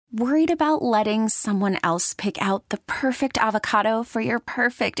Worried about letting someone else pick out the perfect avocado for your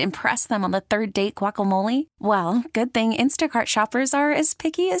perfect impress them on the third date guacamole? Well, good thing Instacart shoppers are as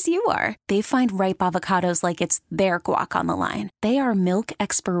picky as you are. They find ripe avocados like it's their guac on the line. They are milk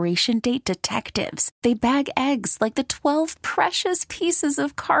expiration date detectives. They bag eggs like the 12 precious pieces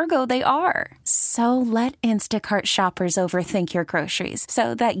of cargo they are. So let Instacart shoppers overthink your groceries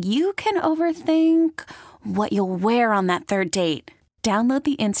so that you can overthink what you'll wear on that third date. Download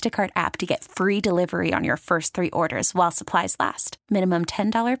the Instacart app to get free delivery on your first 3 orders while supplies last. Minimum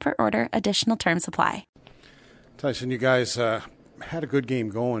 $10 per order. Additional terms apply. Tyson, you guys had a good game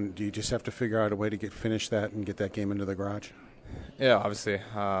going. Do you just have to figure out a way to finish that and get that game into the garage? Yeah, obviously.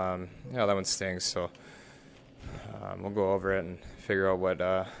 That one stings, so we'll go over it and figure out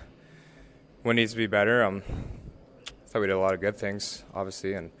what needs to be better. I thought we did a lot of good things,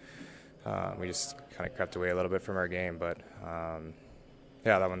 obviously, and we just kind of crept away a little bit from our game, but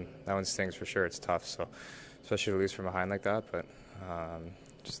that one stings for sure. It's tough, so especially to lose from behind like that. But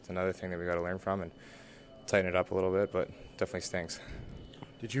just another thing that we got to learn from and tighten it up a little bit. But definitely stings.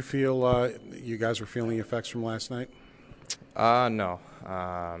 Did you feel you guys were feeling the effects from last night? No.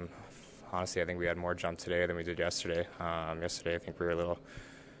 Honestly, I think we had more jump today than we did yesterday. Yesterday, I think we were a little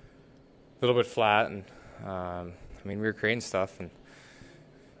bit flat, and we were creating stuff and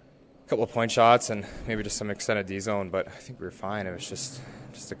couple of point shots and maybe just some extended D zone, but I think we were fine. It was just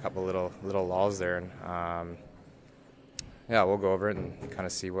a couple little lulls there, and we'll go over it and kind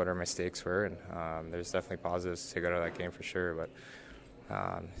of see what our mistakes were, and there's definitely positives to take out of that game for sure, but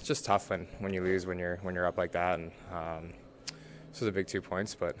it's just tough when you lose when you're up like that, and this was a big 2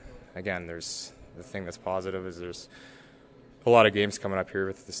 points, but again, there's the thing that's positive is there's a lot of games coming up here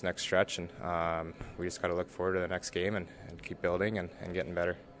with this next stretch, and we just got to look forward to the next game and keep building and getting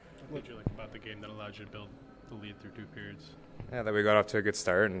better. What did you like about the game that allowed you to build the lead through 2 periods? Yeah, that we got off to a good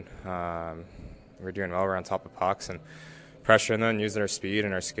start, and we're doing well. We're on top of pucks and pressuring them, using our speed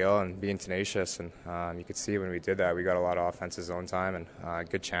and our skill and being tenacious. And you could see when we did that, we got a lot of offensive zone time and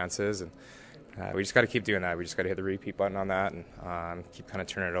good chances. And we just got to keep doing that. We just got to hit the repeat button on that and keep kind of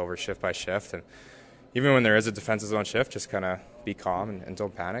turning it over shift by shift. And even when there is a defensive zone shift, just kind of be calm and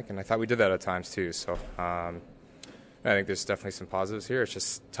don't panic. And I thought we did that at times too. So I think there's definitely some positives here. It's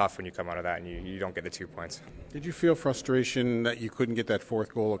just tough when you come out of that and you don't get the 2 points. Did you feel frustration that you couldn't get that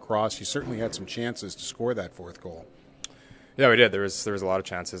fourth goal across? You certainly had some chances to score that fourth goal. Yeah, we did. There was a lot of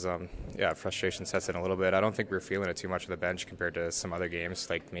chances. Frustration sets in a little bit. I don't think we were feeling it too much with the bench compared to some other games,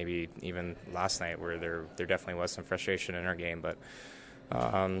 like maybe even last night where there definitely was some frustration in our game. But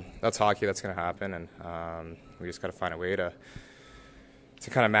that's hockey. That's going to happen, and we just got to find a way to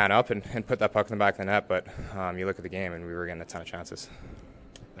kind of man up and put that puck in the back of the net. But you look at the game, and we were getting a ton of chances.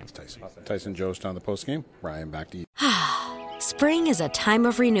 Thanks, Tyson. Tyson Jost on the postgame. Ryan, back to you. Spring is a time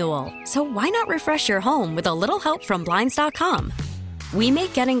of renewal, so why not refresh your home with a little help from Blinds.com? We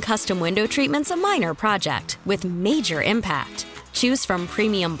make getting custom window treatments a minor project with major impact. Choose from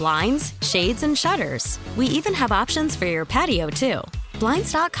premium blinds, shades, and shutters. We even have options for your patio, too.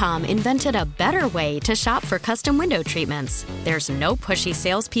 Blinds.com invented a better way to shop for custom window treatments. There's no pushy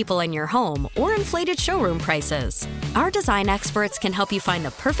salespeople in your home or inflated showroom prices. Our design experts can help you find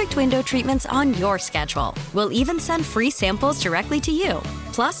the perfect window treatments on your schedule. We'll even send free samples directly to you.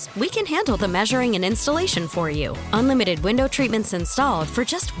 Plus, we can handle the measuring and installation for you. Unlimited window treatments installed for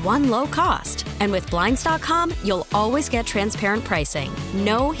just one low cost. And with Blinds.com, you'll always get transparent pricing.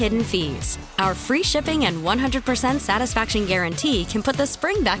 No hidden fees. Our free shipping and 100% satisfaction guarantee can put the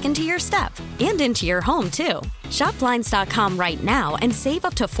spring back into your step and into your home, too. Shop Blinds.com right now and save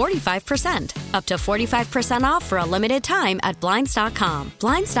up to 45%. Up to 45% off for a limited time at Blinds.com.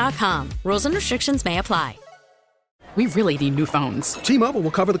 Blinds.com. Rules and restrictions may apply. We really need new phones. T-Mobile will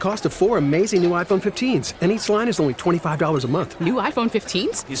cover the cost of 4 amazing new iPhone 15s, and each line is only $25 a month. New iPhone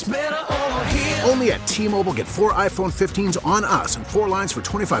 15s? It's better over here. Only at T-Mobile, get 4 iPhone 15s on us and 4 lines for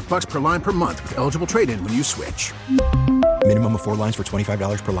 $25 per line per month with eligible trade-in when you switch. Minimum of 4 lines for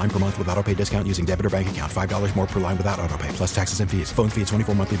 $25 per line per month with autopay discount using debit or bank account. $5 more per line without autopay, plus taxes and fees. Phone fee at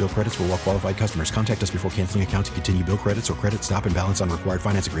 24 monthly bill credits for well-qualified customers. Contact us before canceling account to continue bill credits or credit stop and balance on required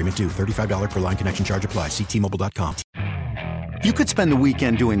finance agreement due. $35 per line connection charge applies. See T-Mobile.com. You could spend the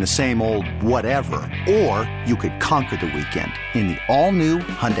weekend doing the same old whatever, or you could conquer the weekend in the all-new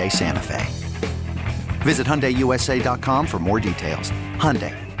Hyundai Santa Fe. Visit HyundaiUSA.com for more details.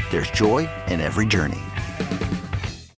 Hyundai, there's joy in every journey.